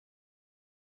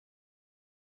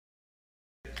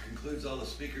concludes all the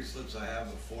speaker slips I have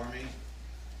before me.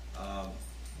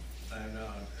 I'm now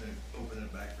going to open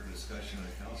it back for discussion of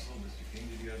the council. Mr. King,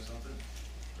 did you have something?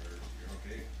 Or you're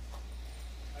okay?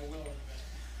 I will.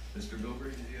 Mr. Bilbrey,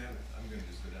 did you have it? I'm going to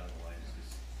just go down the line.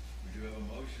 We do have a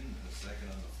motion and a second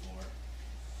on the floor.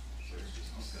 So it's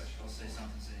just discussion. I'll say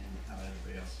something, saying how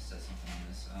everybody else has said something on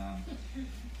this.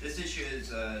 This issue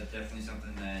is definitely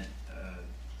something that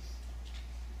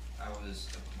I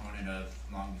was a proponent of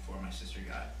long before my sister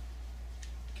got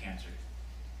cancer.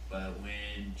 But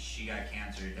when she got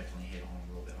cancer, it definitely hit home a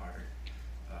little bit harder.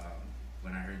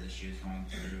 When I heard that she was going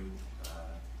through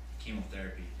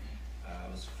chemotherapy, I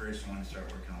was the first one to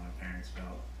start working on my parents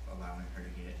about allowing her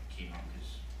to get chemo,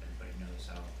 because everybody knows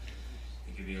how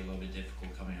it could be a little bit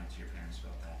difficult coming out to your parents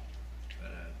about that.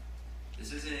 But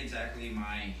this isn't exactly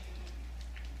my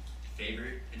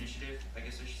favorite initiative, I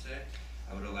guess I should say.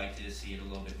 I would have liked to see it a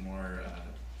little bit more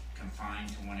confined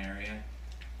to one area,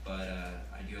 but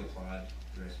I do applaud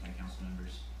the rest of my council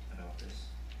members about this.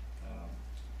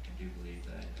 I do believe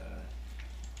that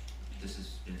this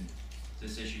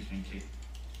issue's been kicked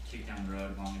down the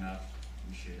road long enough.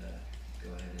 We should go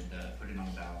ahead and put it on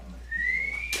the ballot and let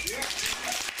people vote. Yeah.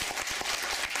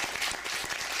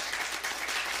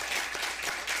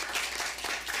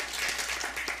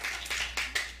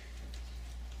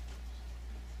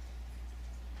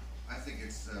 I think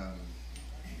it's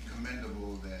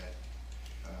commendable that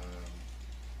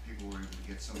people were able to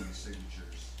get so many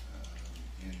signatures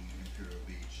in Imperial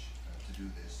Beach to do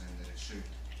this, and that it should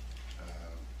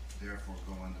therefore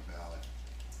go on the ballot.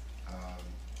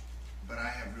 But I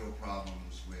have real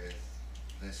problems with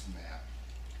this map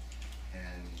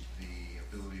and the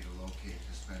ability to locate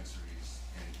dispensaries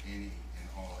in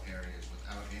all areas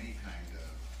without any kind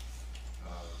of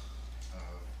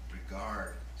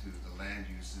regard to the land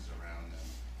uses around them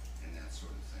and that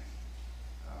sort of thing.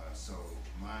 So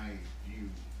my view,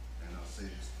 and I'll say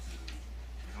this to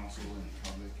council and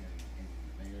public and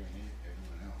the mayor and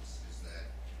everyone else, is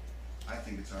that I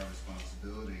think it's our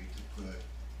responsibility to put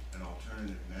an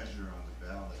alternative measure on the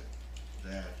ballot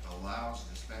that allows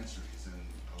dispensaries and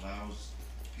allows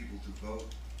people to vote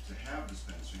to have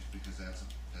dispensaries, because that's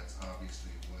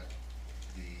obviously what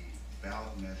the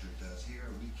ballot measure does here.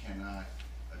 We cannot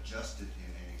adjust it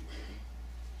in any way,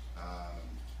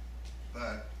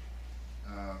 but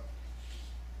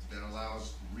that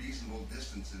allows reasonable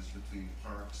distances between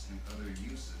parks and other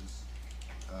uses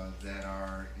that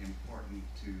are important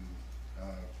to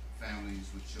families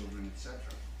with children, etc.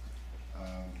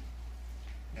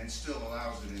 And still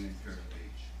allows it in Imperial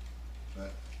Beach.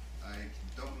 But I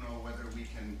don't know whether we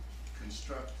can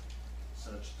construct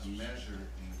such a measure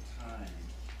in the time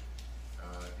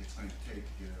it's going to take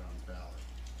to get it on the ballot.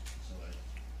 So I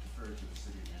defer to the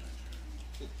city manager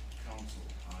and council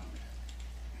on that.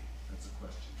 That's a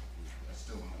question. I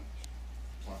still want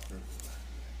to talk further about that.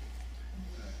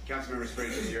 Councilmember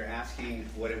Spriggs, you're asking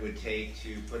what it would take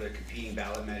to put a competing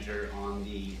ballot measure on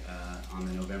the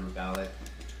November ballot.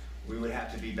 We would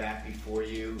have to be back before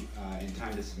you in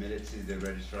time to submit it to the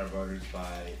registrar of voters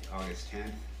by August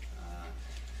 10th.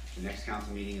 The next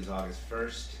council meeting is August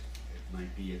 1st. It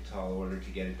might be a tall order to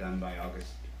get it done by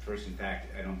August 1st. In fact,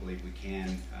 I don't believe we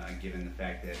can, given the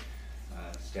fact that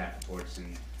staff reports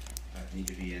need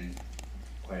to be in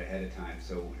quite ahead of time.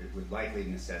 So it would likely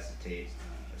necessitate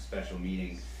a special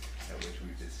meeting at which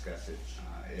we discuss it.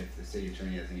 If the city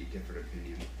attorney has any different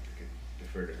opinion, we could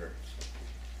defer to her.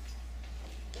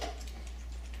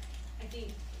 I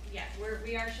think, yeah,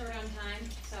 we are short on time,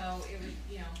 so it would,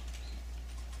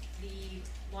 the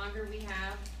longer we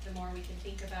have, the more we can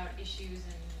think about issues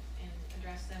and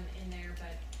address them in there.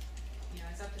 But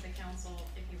it's up to the council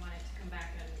if you want it to come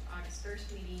back at an August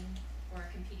 1st meeting for a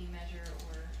competing measure,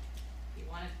 or if you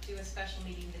want to do a special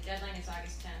meeting. The deadline is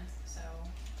August 10th, so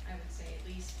I would say at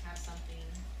least have something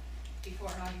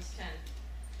before August 10th,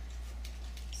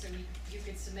 so you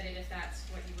could submit it if that's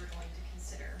what you were going to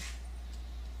consider.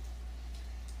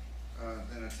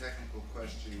 Then a technical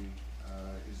question,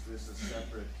 is this a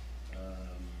separate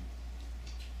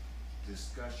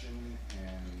discussion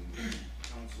and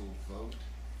council vote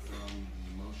from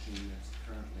the motion that's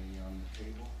currently on the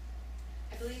table?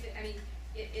 I believe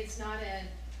it's not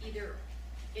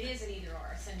it is an either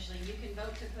or, essentially. You can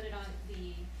vote to put it on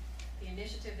the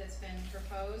initiative that's been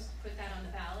proposed, put that on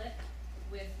the ballot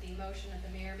with the motion that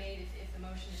the mayor made. If the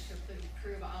motion is to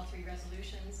approve all three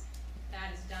resolutions,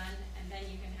 that is done, and then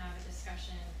you can have a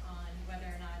discussion on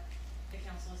whether or not the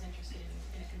council is interested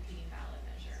in a competing ballot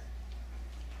measure.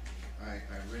 I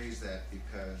raise that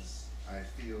because I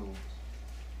feel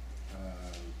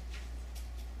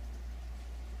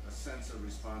a sense of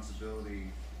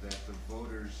responsibility that the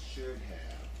voters should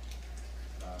have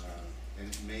and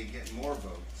it may get more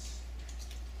votes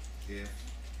if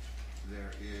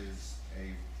there is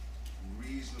a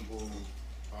reasonable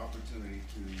opportunity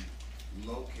to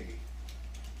locate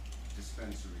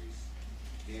dispensaries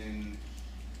in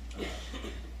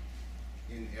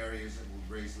areas that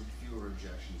will raise fewer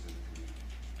objections in the community.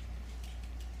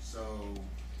 So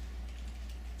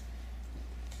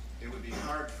it would be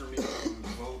hard for me to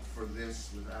vote for this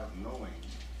without knowing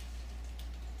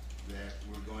that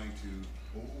we're going to.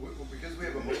 Well, because we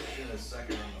have a motion and a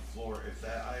second on the floor, if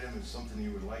that item is something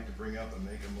you would like to bring up and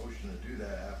make a motion to do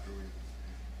that after we've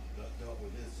dealt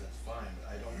with this, that's fine.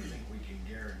 But I don't think we can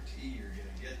guarantee you're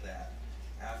gonna get that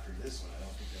after this one. I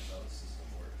don't think that's how the system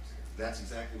works here. That's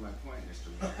exactly my point,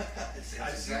 Mr. Mayor.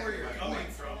 I see where you're coming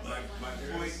from. My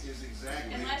point is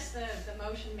exactly. Unless the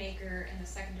motion maker and the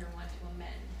seconder want to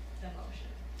amend the motion.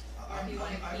 Or if you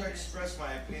wanna I've keep it. expressed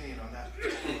my opinion on that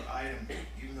particular item,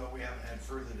 even though we haven't had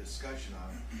further discussion on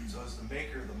it. So as the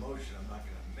maker of the motion, I'm not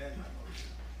gonna amend my motion.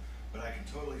 But I can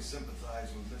totally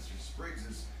sympathize with Mr.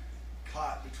 Spriggs'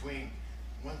 caught between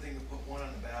one thing to put one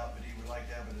on the ballot, but he would like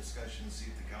to have a discussion and see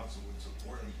if the council would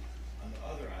support him on the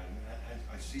other item. And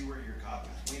I see where you're caught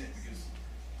between it because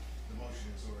the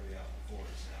motion is already out before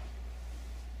us now.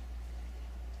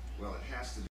 Well, it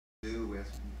has to do with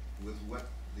what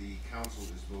the council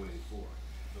is voting for.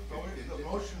 The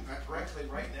motion correctly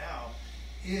right now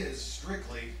is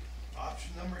strictly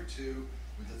option number 2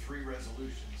 with the 3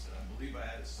 resolutions. And I believe I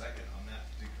had a second on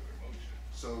that particular motion.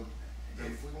 So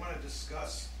If we want to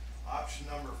discuss option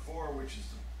number 4, which is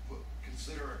to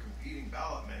consider a competing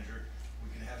ballot measure, we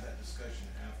can have that discussion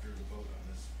after the vote on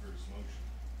this first motion.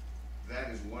 that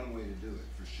is one way to do it,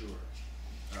 for sure.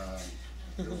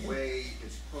 The way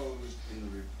it's posed in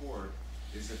the report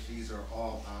is that these are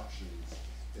all options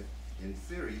that, in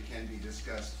theory, can be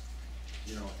discussed,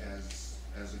 as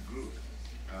a group.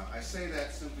 I say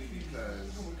that simply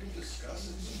because. We can discuss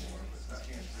it some more, but I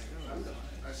can't say.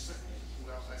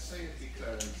 I say it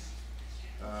because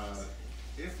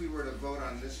if we were to vote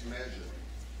on this measure,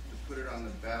 to put it on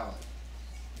the ballot,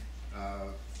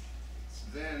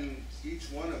 then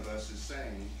each one of us is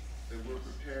saying that we're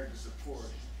prepared to support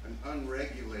an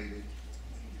unregulated,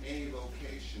 any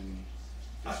location.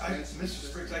 Mr.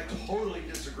 Spriggs, I totally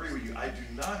disagree with you. I do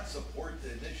not support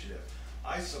the initiative.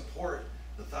 I support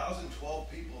the 1,012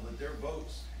 people that their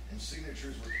votes and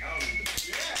signatures were counted.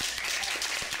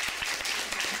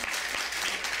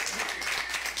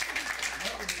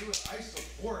 I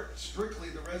support strictly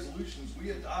the resolutions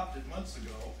we adopted months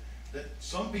ago that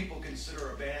some people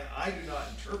consider a ban. I do not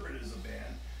interpret it as a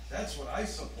ban. That's what I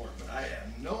support, but I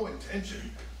have no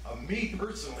intention of me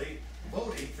personally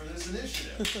voting for this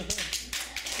initiative.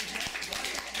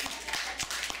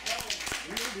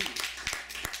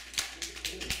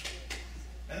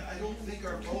 And I don't think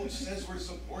our vote says we're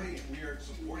supporting it. We are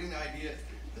supporting the idea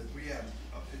that we have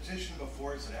a petition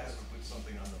before us that has to put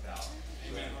something on the ballot.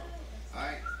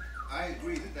 I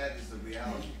agree that is the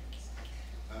reality,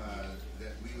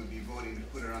 that we would be voting to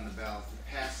put it on the ballot, to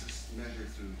pass this measure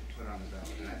through, to put it on the ballot,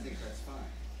 and I think that's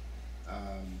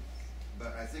fine.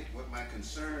 But I think what my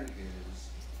concern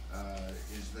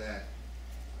is that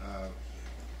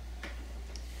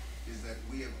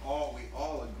we all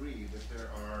agree that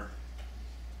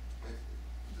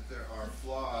there are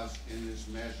flaws in this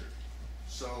measure.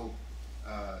 So,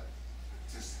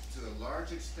 to a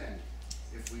large extent,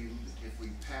 if we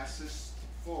pass this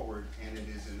forward and it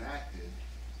is enacted,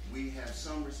 we have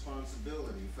some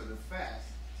responsibility for the fact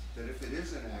that if it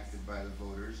is enacted by the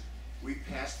voters, we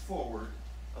passed forward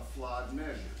a flawed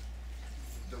measure.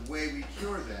 The way we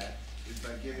cure that is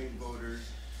by giving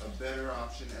voters a better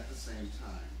option at the same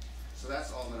time. So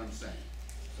that's all that I'm saying.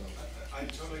 So I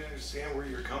totally understand where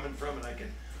you're coming from, and I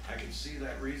can see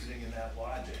that reasoning and that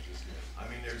logic. I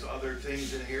mean, there's other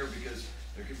things in here because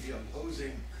there could be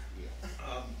opposing.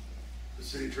 The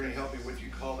city attorney helped me, what you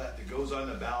call that goes on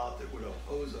the ballot that would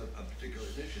oppose a particular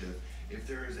initiative. If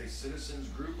there is a citizens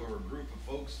group or a group of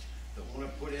folks that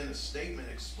want to put in a statement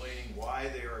explaining why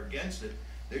they are against it,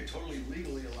 they're totally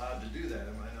legally allowed to do that.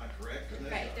 Am I not correct?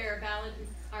 Right, there are ballot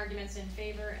arguments in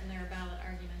favor and there are ballot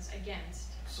arguments against.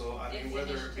 So, I mean, If the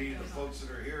whether it be initiative the goes on. folks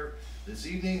that are here this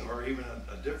evening or even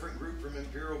a different group from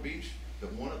Imperial Beach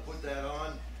that want to put that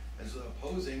on as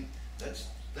opposing, that's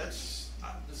the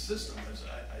system.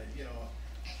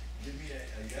 Give me a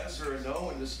yes or a no,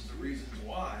 and this is the reasons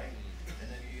why, and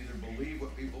then you either believe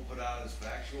what people put out as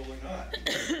factual or not.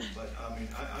 But, I mean,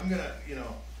 I'm gonna,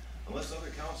 unless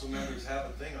other council members have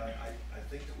a thing, I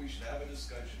think that we should have a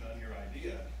discussion on your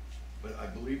idea, but I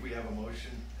believe we have a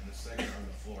motion and a second on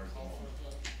the floor at the moment.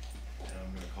 And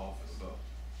I'm gonna call for the vote.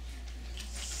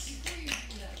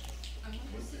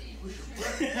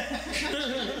 Mayor,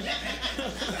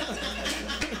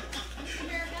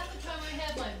 half the time I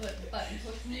have my button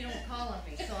pushed and you don't call on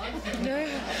me, so I'm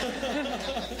sorry.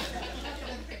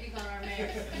 I'm picking on our mayor.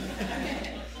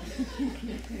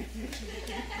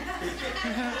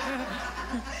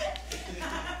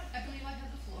 I believe I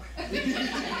have the floor.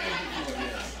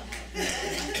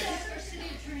 Our city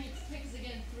attorney to take us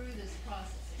again through this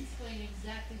process, explain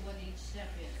exactly what each step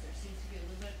is. There seems to be a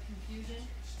little bit of confusion.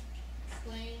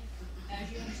 Explain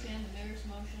as you understand the mayor's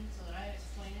motion so that I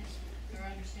explain it or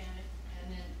understand it,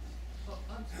 and then,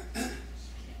 I'm sorry.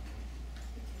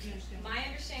 Do you understand? My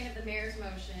understanding of the mayor's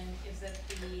motion is that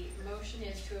the motion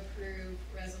is to approve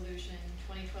resolution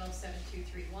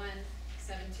 2012-7231,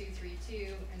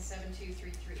 7232, and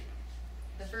 7233.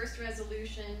 The first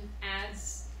resolution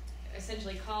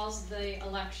essentially calls the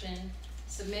election,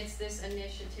 submits this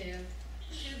initiative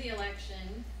to the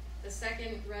election. The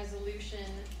second resolution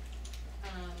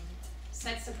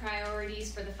sets the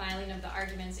priorities for the filing of the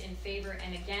arguments in favor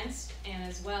and against, and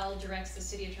as well directs the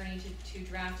city attorney to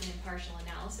draft an impartial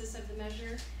analysis of the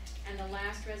measure. And the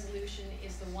last resolution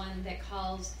is the one that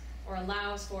calls or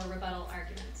allows for rebuttal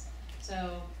arguments.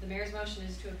 So the mayor's motion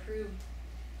is to approve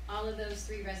all of those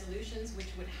three resolutions, which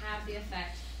would have the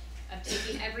effect of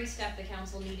taking every step the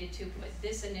council needed to put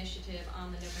this initiative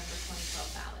on the November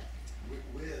 2012 ballot.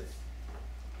 With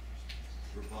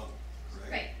rebuttal,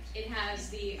 correct? Right. It has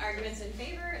the arguments in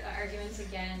favor, the arguments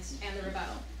against, and the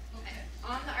rebuttal. Okay.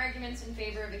 On the arguments in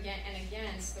favor of and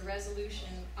against, the resolution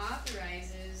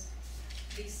authorizes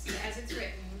these, as it's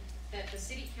written, that the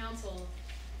city council,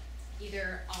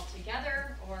 either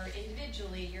altogether or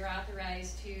individually, you're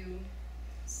authorized to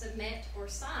submit or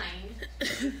sign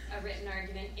a written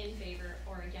argument in favor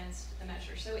or against the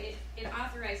measure. So it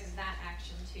authorizes that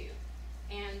action too.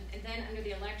 And then under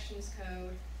the elections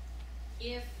code,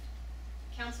 if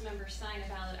council members sign a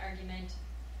ballot argument,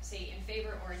 say in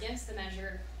favor or against the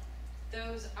measure,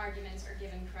 those arguments are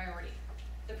given priority.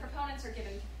 The proponents are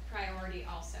given priority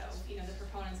also, the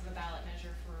proponents of a ballot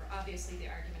measure for obviously the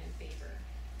argument in favor.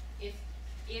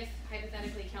 If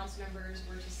hypothetically council members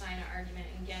were to sign an argument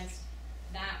against,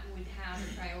 that would have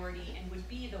priority and would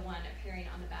be the one appearing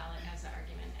on the ballot as the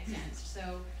argument against.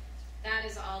 So that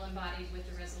is all embodied with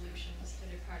the resolutions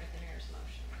that are part of the mayor's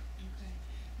motion. Okay.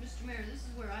 Mr. Mayor, this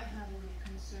is where I had a little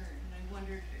concern, and I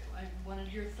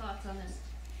wanted your thoughts on this.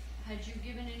 Had you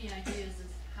given any ideas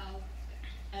as how,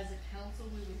 as a council,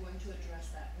 we were going to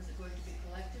address that? Was it going to be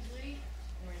collectively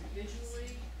or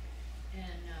individually?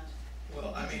 And,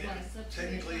 Well, I did mean, you want a subcommittee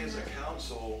technically on as a that?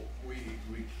 council, we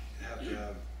have to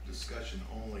have discussion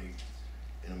only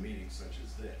in a meeting such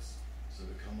as this. So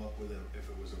to come up with if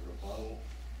it was a rebuttal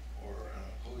or an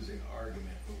opposing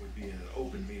argument, it would be in an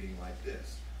open meeting like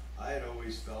this. I had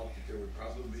always felt that there would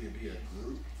probably be a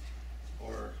group,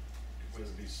 or whether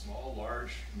it be small,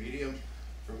 large, medium,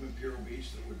 from Imperial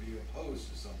Beach that would be opposed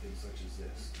to something such as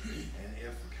this. And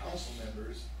if council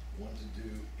members wanted to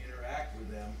interact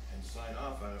with them and sign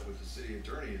off on it, what the city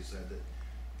attorney has said, that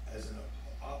as an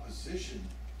opposition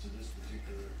to this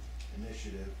particular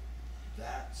initiative,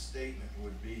 that statement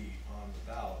would be on the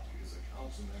ballot because a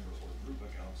council member or group of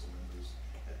council members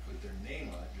had put their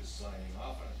name on it, just signing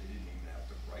off on it. They didn't even have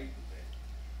to write the thing.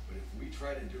 But if we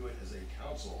try to do it as a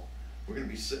council, we're gonna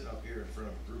be sitting up here in front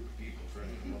of a group of people trying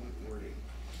to come up with wording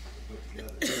to put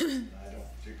together. And I don't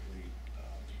particularly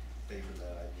favor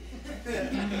that idea.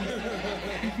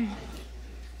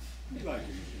 But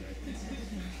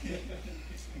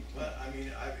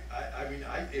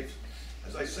if,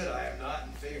 as I said, I am not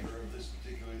in favor of this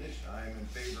particular initiative. I am in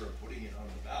favor of putting it on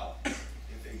the ballot.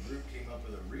 If a group came up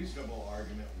with a reasonable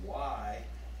argument why,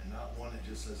 and not one that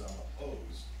just says I'm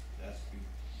opposed, that's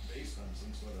based on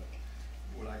some sort of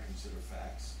what I consider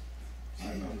facts, I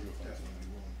would definitely be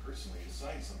willing personally to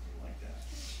sign something like that.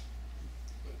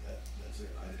 But that's it.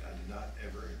 I did not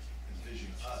ever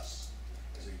envision us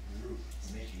as a group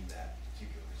making that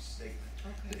particular statement.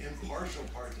 Okay. The impartial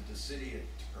part that the city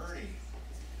attorney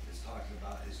is talking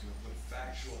about is going to put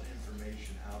factual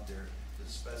information out there that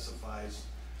specifies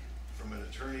from an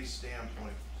attorney's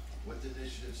standpoint what the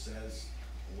initiative says,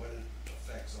 what its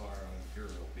effects are on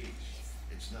Imperial Beach.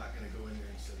 It's not going to go in there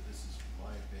and say this is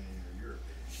my opinion or your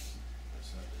opinion.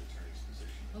 That's not the attorney's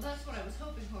position. Well, that's what I was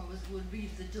hoping for, would be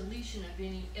the deletion of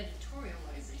any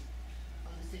editorializing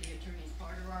on the city attorney's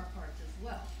part or our parts as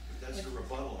well. But that's the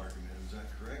rebuttal argument, is that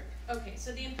correct? Okay,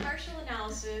 so the impartial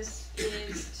analysis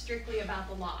is strictly about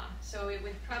the law. So it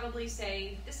would probably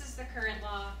say, this is the current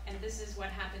law, and this is what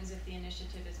happens if the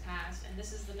initiative is passed, and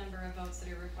this is the number of votes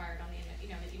that are required on the,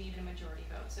 that you need a majority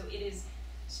vote. So it is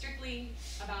strictly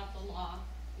about the law,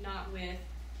 not with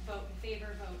vote in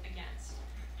favor, vote against.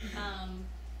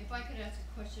 If I could ask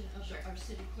a question of Sure. our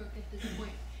city clerk at this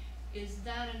point, is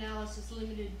that analysis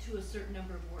limited to a certain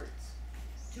number of words?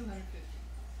 250?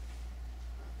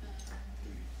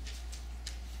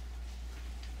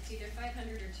 It's either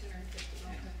 500 or 250.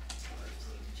 Okay.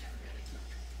 Check really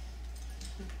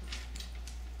quick.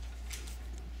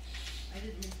 I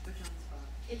didn't mean to put you on the spot.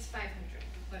 It's 500.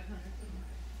 500?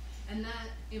 And that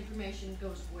information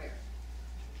goes where?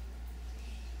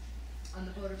 On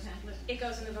the voter pamphlet? It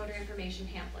goes in the voter information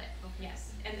pamphlet, Okay.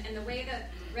 yes. And the way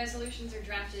the resolutions are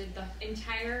drafted, the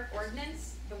entire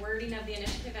ordinance, the wording of the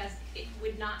initiative as, it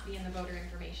would not be in the voter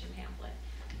information pamphlet.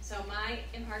 So my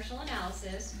impartial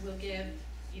analysis will give,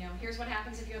 here's what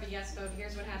happens if you have a yes vote,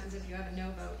 here's what happens if you have a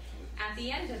no vote. At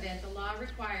the end of it, the law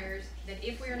requires that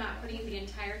if we are not putting the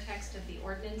entire text of the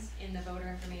ordinance in the voter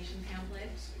information pamphlet,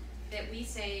 that we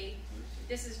say,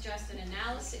 this is just an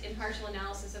impartial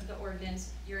analysis of the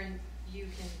ordinance. You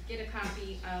can get a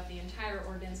copy of the entire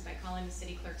ordinance by calling the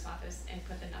city clerk's office and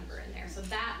put the number in there. So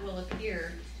that will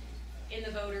appear in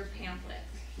the voter pamphlet,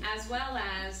 as well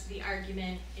as the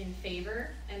argument in favor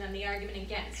and then the argument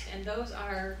against. And those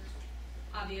are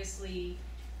obviously,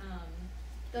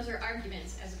 those are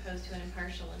arguments as opposed to an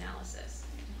impartial analysis.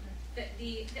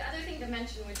 The other thing to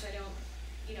mention, which I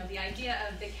don't, the idea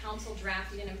of the council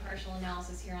drafting an impartial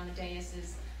analysis here on the dais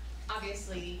is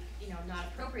obviously, not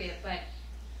appropriate, but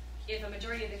if a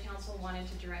majority of the council wanted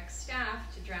to direct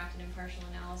staff to draft an impartial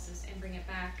analysis and bring it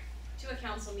back to a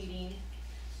council meeting,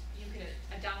 you could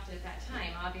adopt it at that time.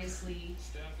 Obviously,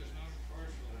 Staff is not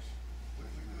impartial.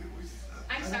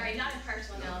 I'm sorry, not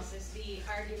impartial analysis, the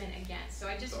argument against. So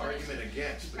I just The wanted argument to,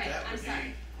 against, but right, that I'm would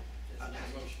sorry.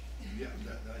 be, yeah,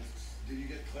 did you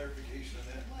get clarification on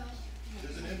that? Well,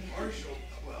 There's an impartial,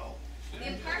 well,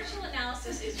 The impartial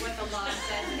analysis is what the law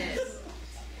says it is.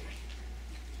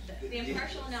 The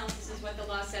impartial analysis is what the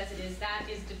law says it is. That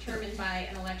is determined by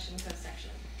an election code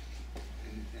section.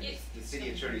 And It- the city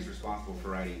attorney is responsible for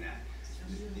writing that.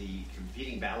 The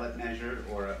competing ballot measure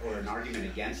or an argument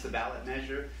against the ballot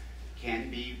measure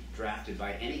can be drafted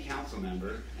by any council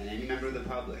member and any member of the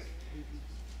public.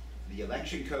 The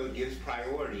election code gives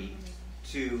priority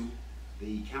to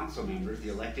the council members, the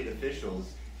elected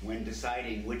officials, when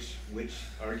deciding which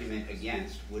argument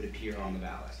against would appear on the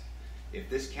ballot. If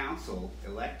this council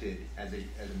elected as a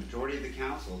majority of the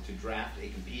council to draft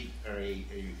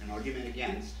an argument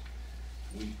against,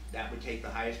 that would take the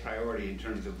highest priority in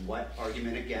terms of what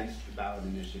argument against the ballot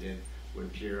initiative would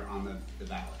appear on the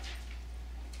ballot.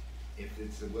 If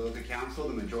it's the will of the council,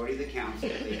 the majority of the council,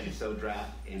 they can so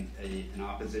draft an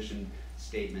opposition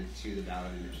statement to the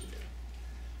ballot initiative.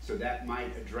 So that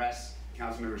might address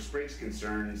Councilmember Sprague's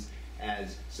concerns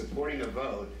as supporting a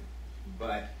vote,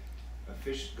 but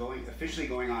officially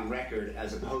going on record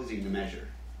as opposing the measure,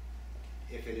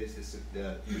 if it is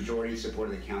the majority support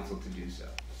of the council to do so.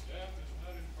 Staff is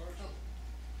not impartial.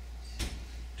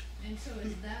 and so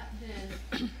is that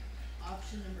then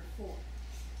option number 4?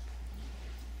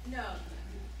 No.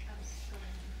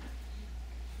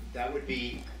 That would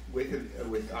be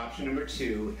with option number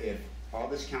 2, if all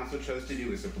this council chose to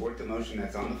do is support the motion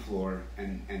that's on the floor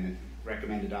and the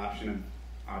recommended option of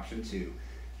option 2,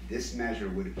 this measure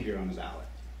would appear on the ballot.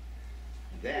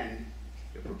 Then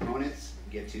the proponents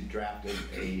get to draft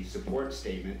a support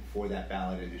statement for that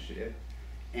ballot initiative,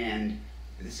 and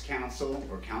this council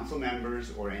or council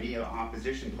members or any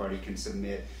opposition party can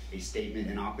submit a statement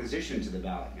in opposition to the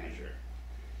ballot measure.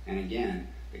 And again,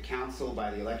 the council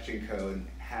by the election code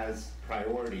has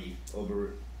priority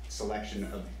over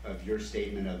selection of your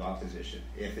statement of opposition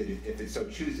if it so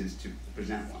chooses to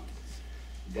present one.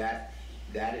 That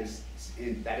is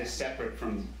separate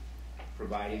from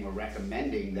providing or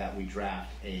recommending that we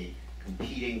draft a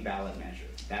competing ballot measure.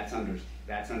 That's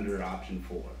under option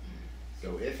 4.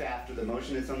 So if after the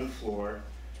motion is on the floor,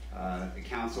 the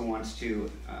council wants to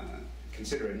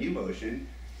consider a new motion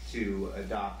to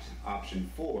adopt option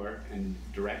 4 and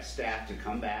direct staff to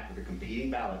come back with a competing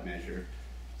ballot measure,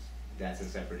 that's a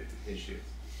separate issue.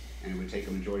 And it would take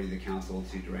a majority of the council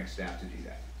to direct staff to do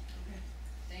that. Okay,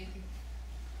 thank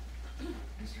you.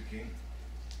 Mr. King?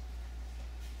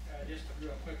 Just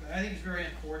real quickly, I think it's very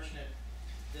unfortunate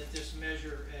that this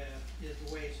measure is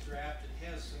the way it's drafted.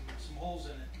 It has some holes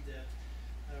in it that,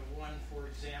 one, for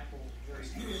example, very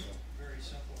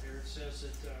simple here. It says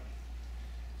that,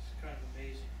 it's kind of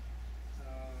amazing.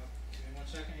 Give me 1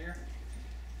 second here.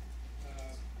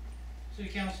 City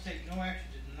council take no action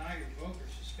to deny, revoke, or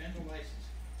suspend a license.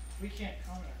 We can't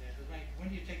comment on that. When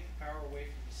do you take the power away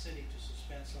from the city to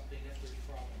suspend something if there's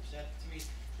problems? That, to me,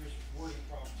 there's wording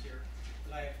problems here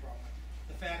that I have a problem with.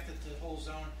 The fact that the whole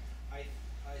zone, I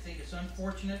think it's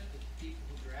unfortunate that the people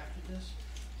who drafted this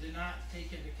did not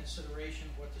take into consideration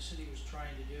what the city was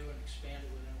trying to do and expand it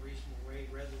within a reasonable way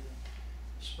rather than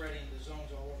spreading the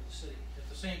zones all over the city. At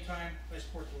the same time, I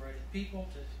support the right of the people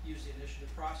to use the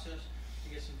initiative process to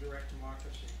get some direct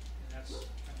democracy, and that's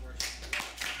kind of where it's at.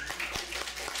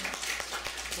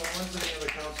 So once any other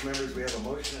council members, we have a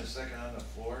motion and a second on the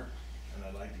floor, and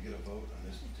I'd like to get a vote on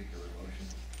this particular motion.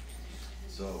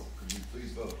 So could you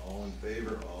please vote, all in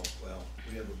favor, all, well,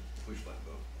 we have a push button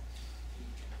vote.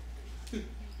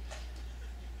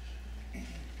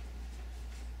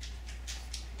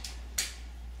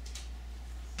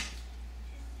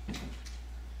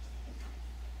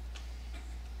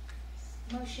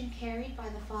 Motion carried by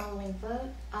the following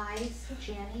vote. Ayes,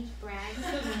 Janney, Bragg,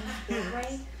 King,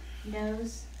 Bilbray,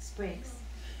 noes, Spriggs.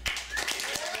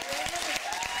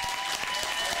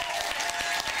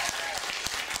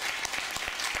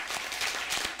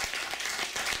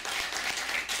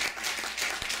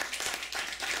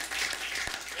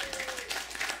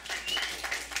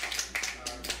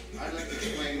 I'd like to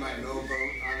explain my no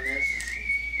vote on this.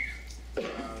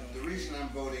 The reason I'm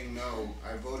voting no,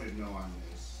 I voted no on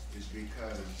this, is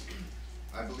because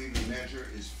I believe the measure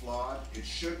is flawed. It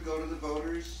should go to the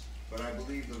voters, but I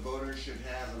believe the voters should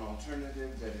have an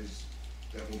alternative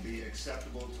that will be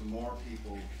acceptable to more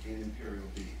people in Imperial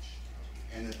Beach.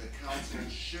 And that the council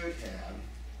should have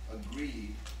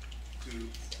agreed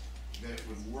that it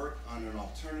would work on an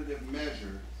alternative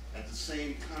measure at the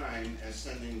same time as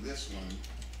sending this one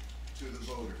to the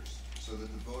voters, so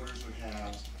that the voters would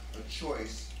have a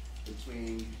choice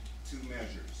between two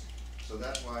measures. So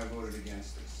that's why I voted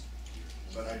against this.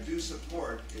 But I do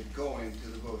support it going to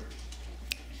the voters.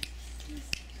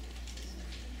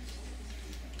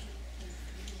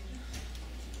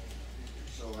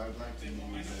 So I'd like to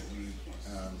move that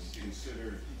we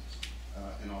consider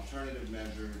an alternative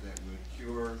measure that would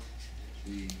cure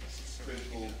the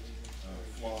critical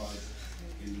flaws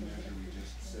in the measure we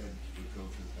just said would go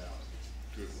to the ballot.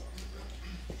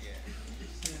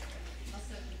 I'll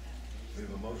second that. We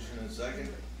have a motion and a second,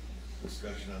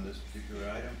 discussion on this particular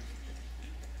item.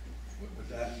 With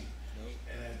that,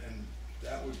 and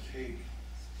that would take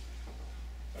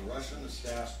a rush on the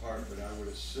staff's part, but I would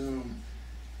assume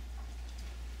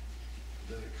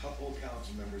that a couple of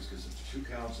council members, because it's two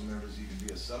council members, you can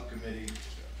be a subcommittee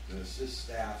to assist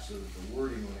staff so that the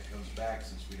wording when it comes back,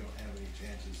 since we don't have any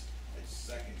chances at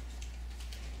second,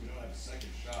 we don't have a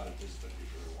second shot at this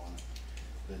particular one,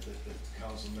 that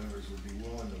council members would be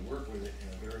willing to work with it in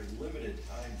a very limited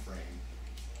time frame,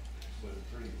 but a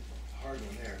pretty hard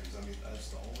one there, because I mean, that's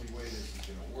the only way this is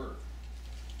gonna work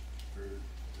to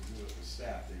do it with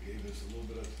staff. They gave us a little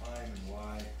bit of time and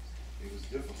why it was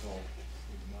difficult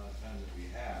with the amount of time that we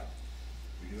have.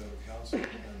 We do have a council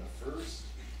meeting on the first.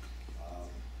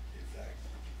 If that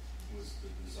was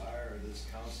the desire of this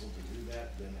council to do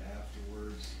that, then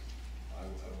afterwards, I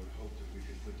would hope that we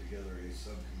could put together a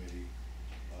subcommittee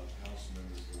of council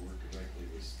members to work directly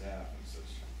with staff on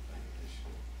such an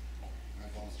initiative. I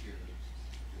volunteer to do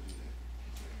that.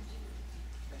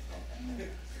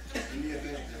 In the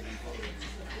event that we voted.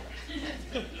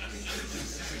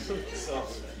 So,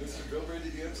 Mr. Bilbray,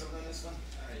 did you have something on this one?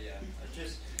 Yeah,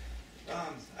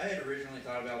 I had originally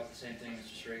thought about the same thing,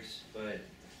 Mr. Strix, but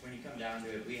when you come down to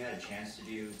it, we had a chance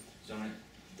to zone it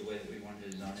the way that we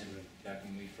wanted to zone it back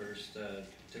when we first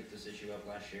took this issue up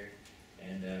last year,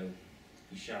 and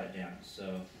we shot it down.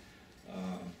 So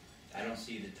I don't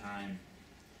see the time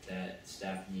that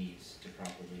staff needs to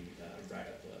properly write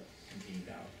up a competing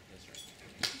ballot. That's right.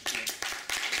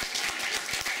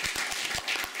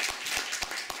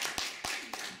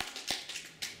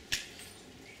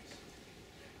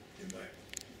 You might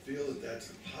feel that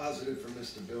that's a positive for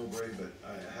Mr. Bilbray, but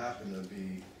I happen to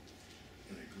be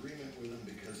in agreement with him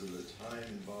because of the time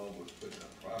involved with putting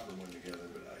a proper one together.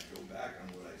 But I go back on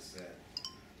what I said,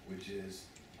 which is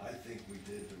I think we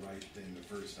did the right thing the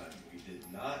first time. We did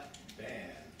not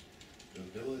ban the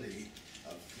ability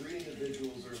of 3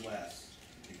 individuals or less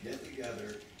to get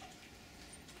together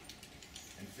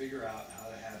and figure out how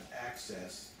to have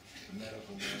access to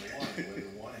medical marijuana, whether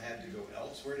one had to go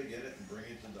elsewhere to get it and bring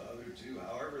it to the other 2,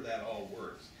 however that all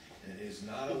works. And it is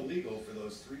not illegal for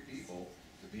those 3 people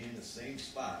to be in the same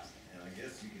spot, and I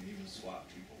guess you can even swap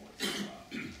people once in a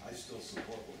while. I still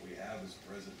support what we have as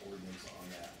present ordinance on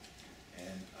that,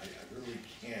 and I really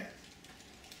can't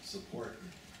support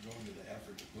going to the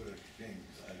effort to put a thing,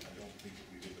 because I don't think that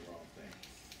we did the wrong thing.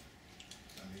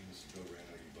 I mean, Mr. Bilbray, I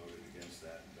know you voted against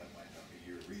that, and that might not be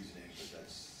your reasoning, but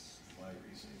that's my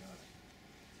reasoning on it.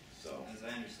 So, As I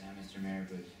understand, Mr. Mayor,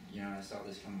 but I saw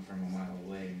this coming from a mile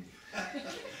away, and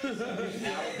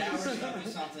Now we're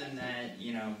talking something that,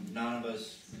 you know, none of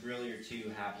us really are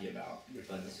too happy about,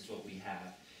 but this is what we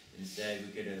have. Instead,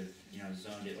 we could have, you know,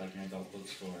 zoned it like an adult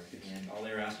bookstore, and all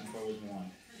they were asking for was one.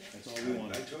 That's all we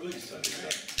want. I totally understand.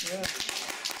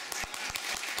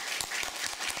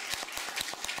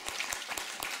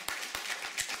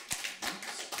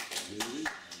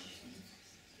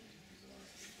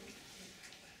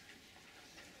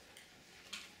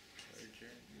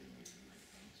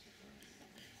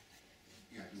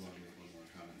 Yeah, I do want to make one more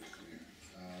comment, Mr. Mayor.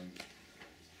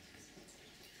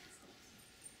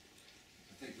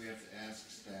 I think we have to ask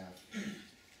staff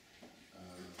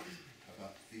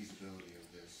about the feasibility of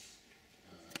this,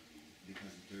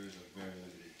 because there is a very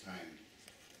limited time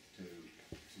to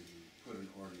put an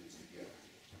ordinance together.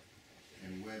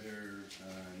 And whether,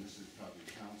 and this is probably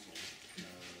council,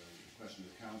 question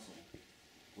to council,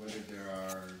 whether there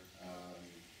are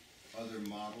other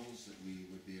models that we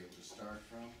would be able to start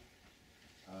from,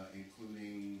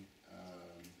 including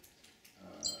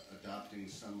adopting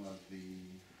some of the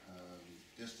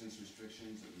distance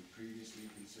restrictions that we previously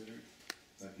considered,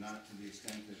 but not to the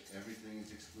extent that everything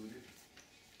is excluded,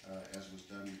 as was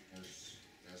done,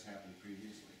 as happened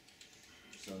previously,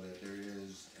 so that there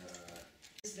is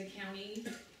The county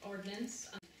ordinance,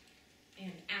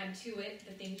 and add to it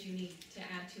the things you need to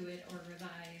add to it or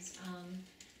revise.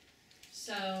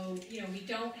 So, you know, we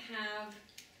don't have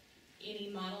any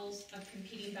models of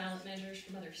competing ballot measures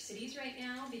from other cities right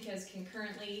now, because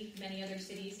concurrently, many other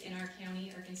cities in our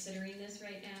county are considering this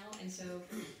right now, and so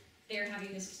they're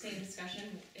having this same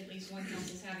discussion. At least one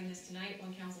council's having this tonight,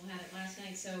 one council had it last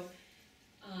night, so,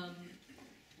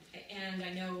 and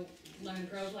I know Lemon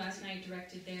Grove last night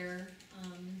directed their,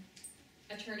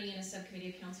 attorney and a subcommittee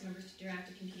of council members to draft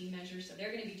a competing measure, so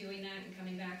they're gonna be doing that and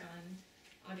coming back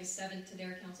on August 7th to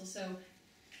their council, so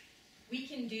we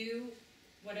can do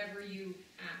whatever you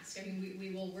ask. I mean,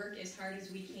 we will work as hard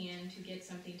as we can to get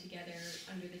something together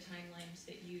under the timelines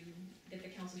that the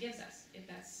council gives us, if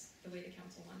that's the way the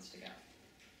council wants to go.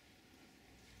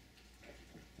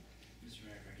 Mr.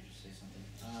 Mayor, if I could just say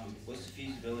something. What's the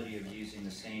feasibility of using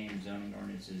the same zoning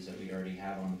ordinances that we already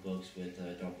have on the books with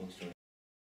adult bookstore